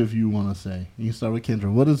each of you want to say? You can start with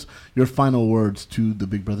Kendra. What is your final words to the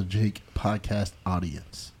Big Brother Jake podcast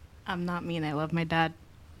audience? I'm not mean. I love my dad.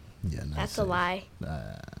 Yeah, nice That's a save. lie.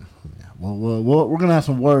 Yeah. Well, we're gonna have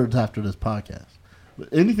some words after this podcast. But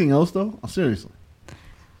anything else though? Seriously.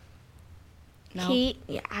 No.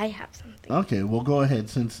 I have something. Okay. Well, go ahead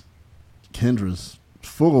since Kendra's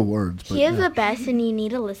full of words. But He is yeah. the best, and you need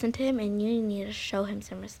to listen to him, and you need to show him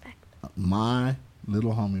some respect. My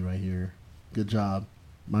little homie right here. Good job.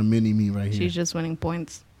 My mini me right here. She's just winning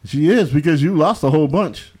points. She is, because you lost a whole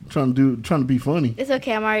bunch trying to be funny. It's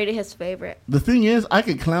okay. I'm already his favorite. The thing is, I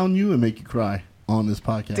could clown you and make you cry on this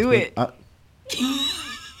podcast. Do but it.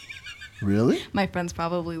 Really? My friends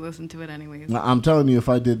probably listen to it anyways. Now, I'm telling you, if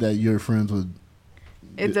I did that, your friends would.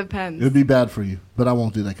 It depends. It'd be bad for you, but I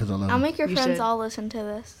won't do that because I love I'll you. make your You friends should. all listen to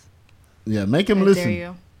this. Yeah, make them I listen. dare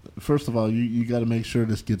you. First of all, you got to make sure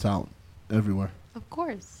this gets out everywhere. Of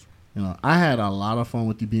course. You know, I had a lot of fun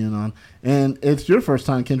with you being on, and it's your first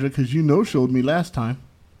time, Kendra, because you showed me last time.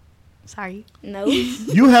 Sorry. No.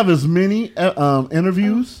 You have as many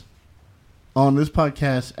interviews on this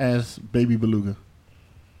podcast as Baby Beluga.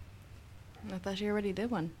 I thought she already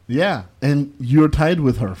did one. Yeah, and you're tied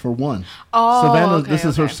with her for 1. Oh, Savannah, okay, this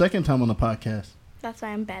is her okay. second time on the podcast. That's why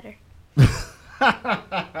I'm better.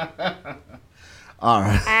 All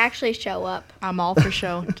right. I actually show up. I'm all for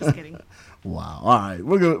show. Just kidding. Wow. All right.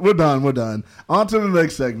 We're done. We're done. On to the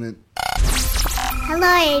next segment.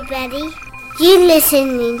 Hello, everybody. You're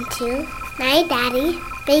listening to my daddy,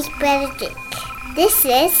 Big Brother Jake. This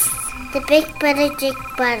is the Big Brother Jake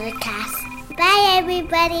podcast. Bye,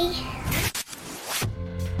 everybody.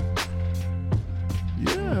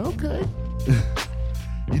 Yeah, okay.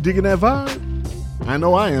 You digging that vibe? I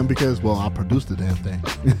know I am because, well, I produced the damn thing.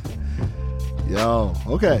 Yo,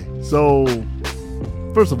 okay. So,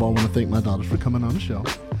 first of all, I want to thank my daughters for coming on the show.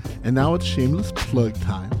 And now it's shameless plug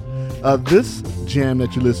time. This jam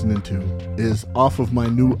that you're listening to is off of my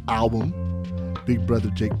new album, Big Brother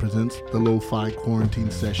Jake Presents the Lo-Fi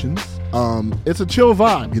Quarantine Sessions. It's a chill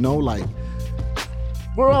vibe, you know, like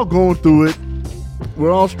we're all going through it.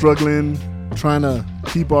 We're all struggling, trying to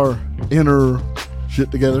keep our inner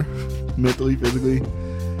shit together, mentally, physically.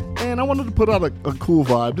 And I wanted to put out a cool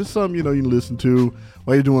vibe. Just something, you know, you can listen to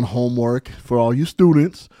while you're doing homework for all you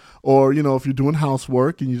students. Or, you know, if you're doing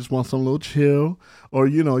housework and you just want some little chill, or,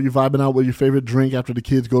 you know, you're vibing out with your favorite drink after the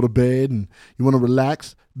kids go to bed and you want to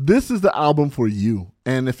relax, this is the album for you.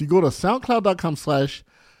 And if you go to soundcloud.com/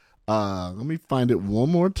 let me find it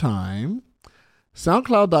one more time,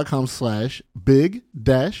 soundcloud.com/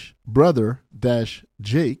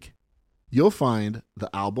 big-brother-jake, you'll find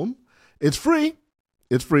the album. It's free.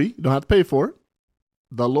 It's free. You don't have to pay for it.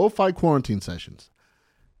 The Lo-Fi Quarantine Sessions.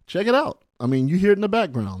 Check it out. I mean, you hear it in the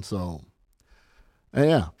background, so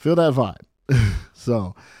yeah, feel that vibe.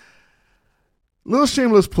 So, little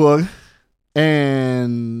shameless plug.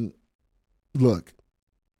 And look,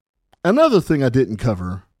 another thing I didn't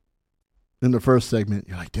cover in the first segment,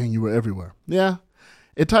 you're like, dang, you were everywhere. Yeah,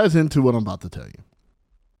 it ties into what I'm about to tell you.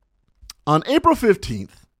 On April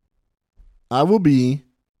 15th, I will be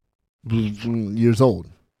years old.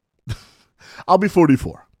 I'll be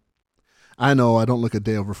 44. I know I don't look a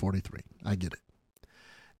day over 43. I get it.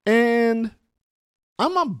 And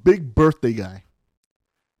I'm a big birthday guy.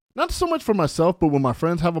 Not so much for myself, but when my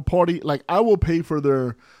friends have a party, like I will pay for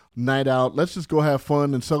their night out. Let's just go have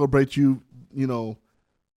fun and celebrate you, you know,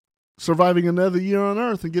 surviving another year on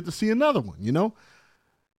Earth and get to see another one, you know?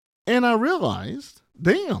 And I realized,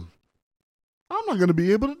 damn, I'm not going to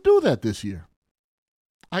be able to do that this year.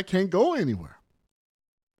 I can't go anywhere.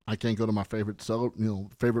 I can't go to my favorite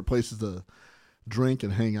places to drink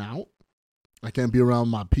and hang out. I can't be around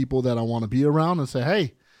my people that I want to be around and say,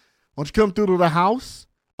 hey, why don't you come through to the house?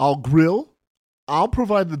 I'll grill. I'll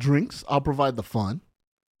provide the drinks. I'll provide the fun.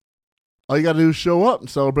 All you got to do is show up and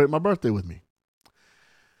celebrate my birthday with me.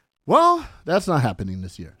 Well, that's not happening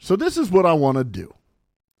this year. So this is what I want to do.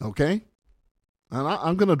 Okay? And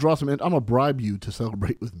I'm going to draw I'm going to bribe you to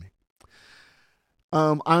celebrate with me.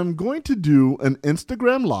 I'm going to do an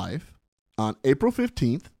Instagram Live on April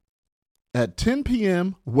 15th at 10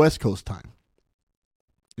 p.m. West Coast time.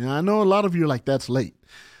 And I know a lot of you are like, that's late.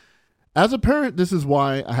 As a parent, this is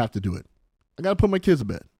why I have to do it. I got to put my kids to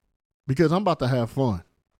bed because I'm about to have fun.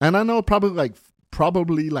 And I know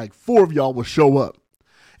probably like 4 of y'all will show up.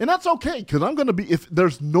 And that's okay because I'm going to be, if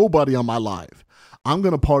there's nobody on my live, I'm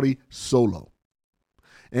going to party solo.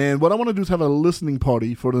 And what I want to do is have a listening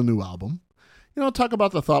party for the new album. You know, talk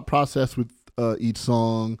about the thought process with each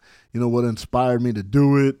song, you know, what inspired me to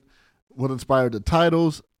do it, what inspired the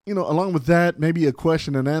titles. You know, along with that, maybe a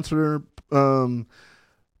question and answer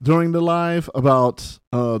during the live about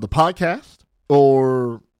the podcast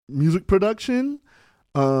or music production.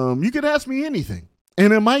 You could ask me anything.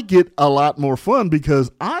 And it might get a lot more fun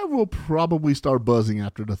because I will probably start buzzing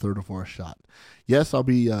after the third or fourth shot. Yes, I'll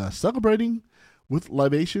be celebrating with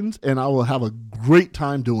libations, and I will have a great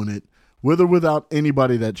time doing it with or without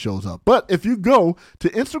anybody that shows up. But if you go to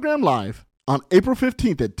Instagram Live on April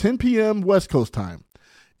 15th at 10 p.m. West Coast time,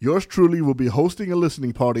 yours truly will be hosting a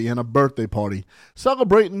listening party and a birthday party,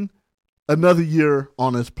 celebrating another year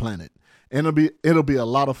on this planet. And it'll be a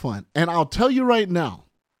lot of fun. And I'll tell you right now,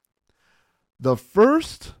 the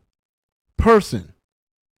first person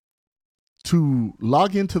to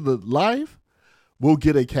log into the live will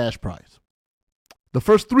get a cash prize. The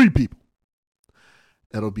first 3 people.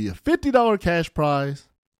 It'll be a $50 cash prize,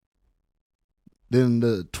 then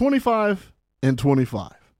the $25 and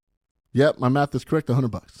 $25. Yep, my math is correct,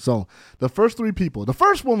 $100. So the first 3 people, the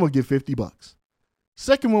first one will get $50.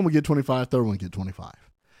 Second one will get $25, third one get $25.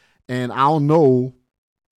 And I'll know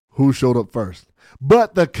who showed up first.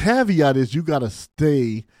 But the caveat is you got to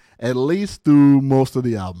stay at least through most of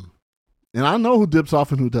the album. And I know who dips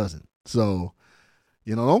off and who doesn't. So,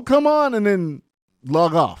 you know, don't come on and then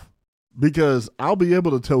log off because I'll be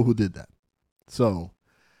able to tell who did that. So,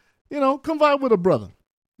 you know, come vibe with a brother.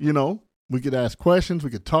 You know, We could ask questions. We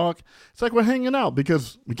could talk. It's like we're hanging out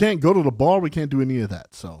because we can't go to the bar. We can't do any of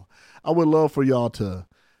that. So I would love for y'all to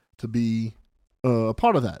be a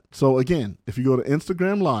part of that. So again, if you go to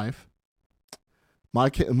Instagram Live, my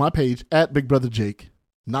page at Big Brother Jake,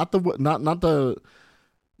 not the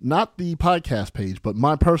podcast page, but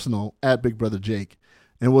my personal at Big Brother Jake,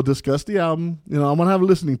 and we'll discuss the album. You know, I'm gonna have a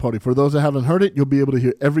listening party for those that haven't heard it. You'll be able to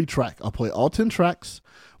hear every track. I'll play all 10 tracks,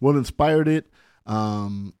 what inspired it,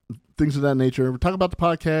 things of that nature. We'll talk about the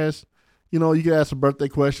podcast. You know, you can ask some birthday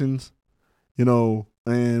questions. You know,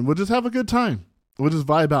 and we'll just have a good time. We'll just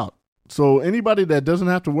vibe out. So anybody that doesn't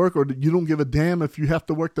have to work, or you don't give a damn if you have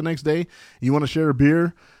to work the next day, you want to share a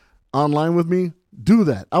beer online with me, do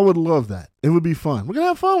that. I would love that. It would be fun. We're going to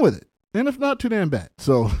have fun with it. And if not, too damn bad.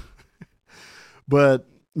 So, but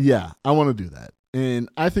yeah, I want to do that. And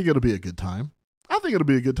I think it'll be a good time.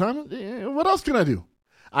 What else can I do?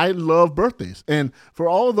 I love birthdays. And for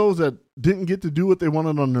all of those that didn't get to do what they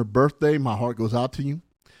wanted on their birthday, my heart goes out to you.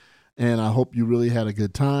 And I hope you really had a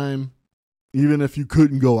good time. Even if you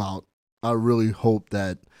couldn't go out, I really hope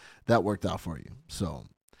that worked out for you. So,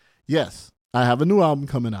 yes, I have a new album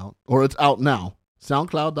coming out, or it's out now,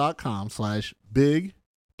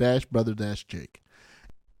 soundcloud.com/big-brother-jake.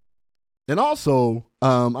 And also,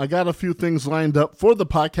 I got a few things lined up for the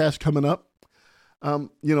podcast coming up.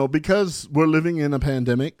 You know, because we're living in a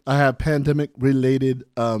pandemic, I have pandemic-related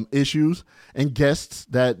issues and guests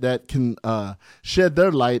that can shed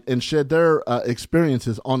their light and shed their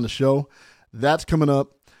experiences on the show. That's coming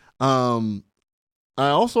up. I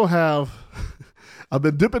also have, I've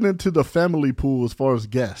been dipping into the family pool as far as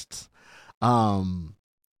guests.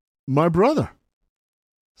 My brother,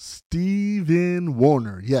 Stephen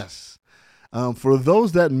Warner. Yes. For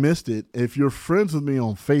those that missed it, if you're friends with me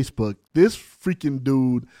on Facebook, this freaking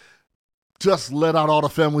dude just let out all the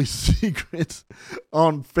family secrets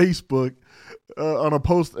on Facebook on a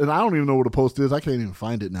post. And I don't even know what the post is. I can't even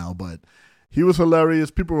find it now, but he was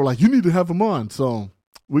hilarious. People were like, you need to have him on. So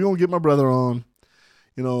we're going to get my brother on.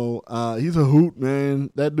 You know, he's a hoot,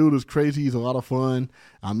 man. That dude is crazy. He's a lot of fun.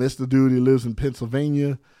 I miss the dude. He lives in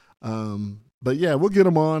Pennsylvania. But yeah, we'll get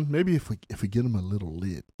him on. Maybe if we get him a little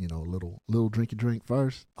lit, you know, a little drinky drink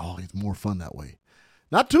first. Oh, he's more fun that way.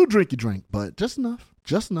 Not too drinky drink, but just enough.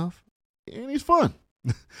 And he's fun.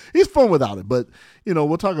 He's fun without it. But, you know,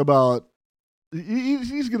 we'll talk about,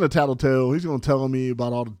 he's going to tattletale. He's going to tell me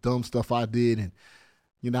about all the dumb stuff I did and,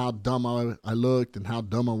 you know, how dumb I looked and how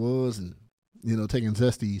dumb I was and, you know, taking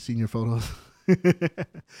zesty senior photos.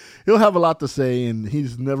 He'll have a lot to say, and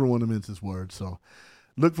he's never one to mince his words. So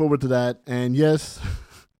look forward to that. And yes,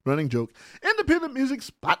 running joke, independent music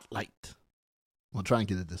spotlight. We'll try and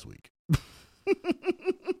get it this week.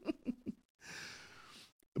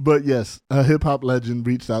 But yes, a hip-hop legend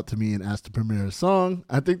reached out to me and asked to premiere a song.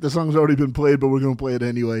 I think the song's already been played, but we're going to play it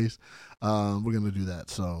anyways. We're going to do that.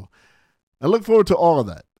 So I look forward to all of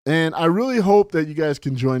that. And I really hope that you guys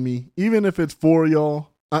can join me, even if it's for y'all.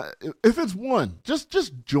 If it's one, just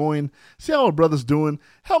join. See how our brother's doing.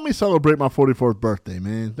 Help me celebrate my 44th birthday,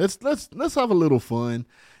 man. Let's have a little fun.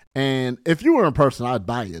 And if you were in person, I'd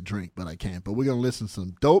buy you a drink, but I can't. But we're going to listen to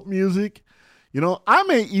some dope music. You know, I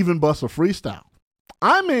may even bust a freestyle.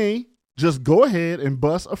 I may just go ahead and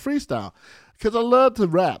bust a freestyle because I love to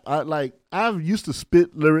rap. I used to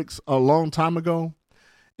spit lyrics a long time ago,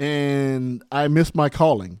 and I missed my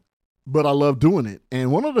calling, but I love doing it.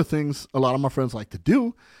 And one of the things a lot of my friends like to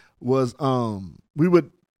do was we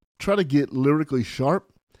would try to get lyrically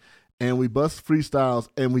sharp, and we bust freestyles,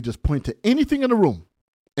 and we just point to anything in the room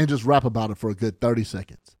and just rap about it for a good 30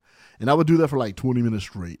 seconds. And I would do that for like 20 minutes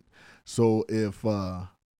straight. So if I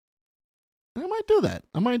might do that.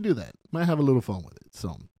 Might have a little fun with it.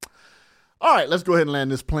 So, all right, let's go ahead and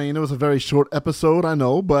land this plane. It was a very short episode, I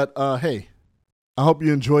know, but hey, I hope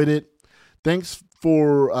you enjoyed it. Thanks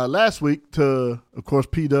for last week to, of course,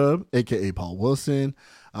 P-Dub, a.k.a. Paul Wilson.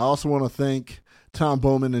 I also want to thank Tom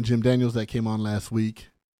Bowman and Jim Daniels that came on last week,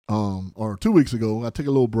 or 2 weeks ago. I took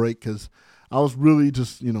a little break because I was really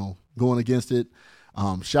just, going against it.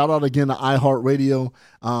 Shout out again to iHeartRadio.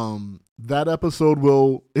 That episode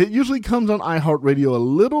it usually comes on iHeartRadio a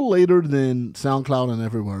little later than SoundCloud and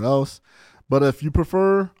everywhere else. But if you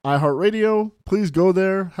prefer iHeartRadio, please go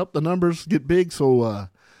there. Help the numbers get big so,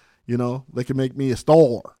 they can make me a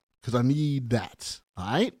star because I need that. All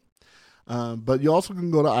right. But you also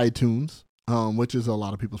can go to iTunes, which is a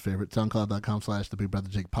lot of people's favorite. SoundCloud.com/The Big Brother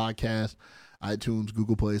Jake Podcast. iTunes,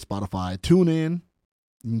 Google Play, Spotify, TuneIn.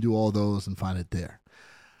 You can do all those and find it there.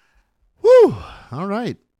 Woo! All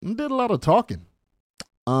right. I did a lot of talking.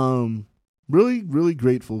 Really, really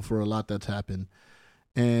grateful for a lot that's happened.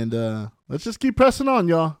 And let's just keep pressing on,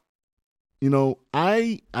 y'all.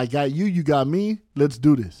 I got you, you got me. Let's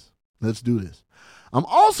do this. I'm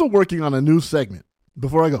also working on a new segment.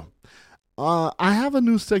 Before I go, I have a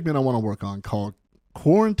new segment I want to work on called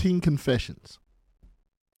Quarantine Confessions.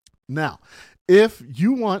 Now, if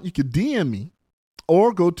you want, you could DM me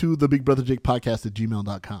or go to the Big Brother Jake podcast at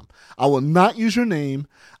gmail.com. I will not use your name.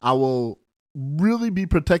 I will really be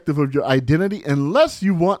protective of your identity unless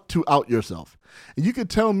you want to out yourself. And you could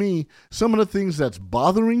tell me some of the things that's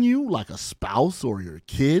bothering you, like a spouse or your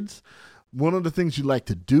kids, one of the things you like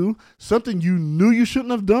to do, something you knew you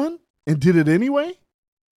shouldn't have done and did it anyway.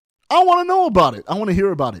 I want to know about it. I want to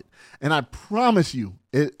hear about it. And I promise you,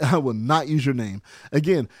 I will not use your name.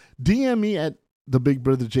 Again, DM me at the Big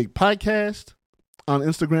Brother Jake podcast on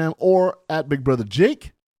Instagram or at Big Brother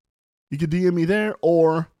Jake. You can DM me there,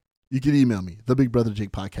 or you can email me, the Big Brother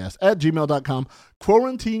Jake podcast at gmail.com.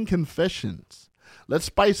 Quarantine Confessions. Let's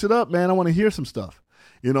spice it up, man. I want to hear some stuff.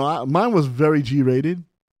 Mine was very G-rated.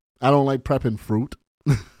 I don't like prepping fruit.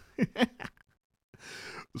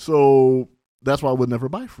 So that's why I would never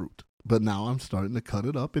buy fruit. But now I'm starting to cut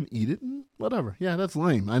it up and eat it and whatever. Yeah, that's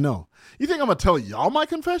lame. I know. You think I'm going to tell y'all my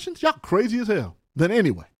confessions? Y'all crazy as hell. Then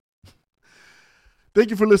anyway. Thank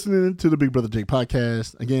you for listening to the Big Brother Jake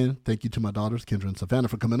podcast. Again, thank you to my daughters, Kendra and Savannah,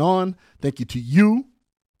 for coming on. Thank you to you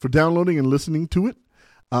for downloading and listening to it.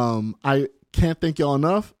 I can't thank y'all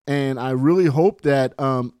enough. And I really hope that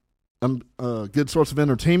I'm a good source of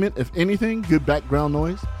entertainment. If anything, good background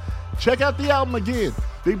noise. Check out the album again.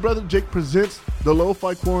 Big Brother Jake presents the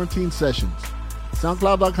Lo-Fi Quarantine Sessions.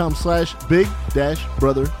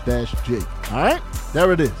 SoundCloud.com/big-brother-jake. All right?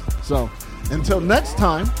 There it is. So until next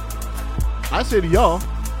time, I say to y'all,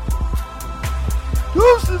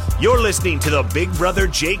 deuces. You're listening to the Big Brother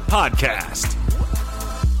Jake podcast.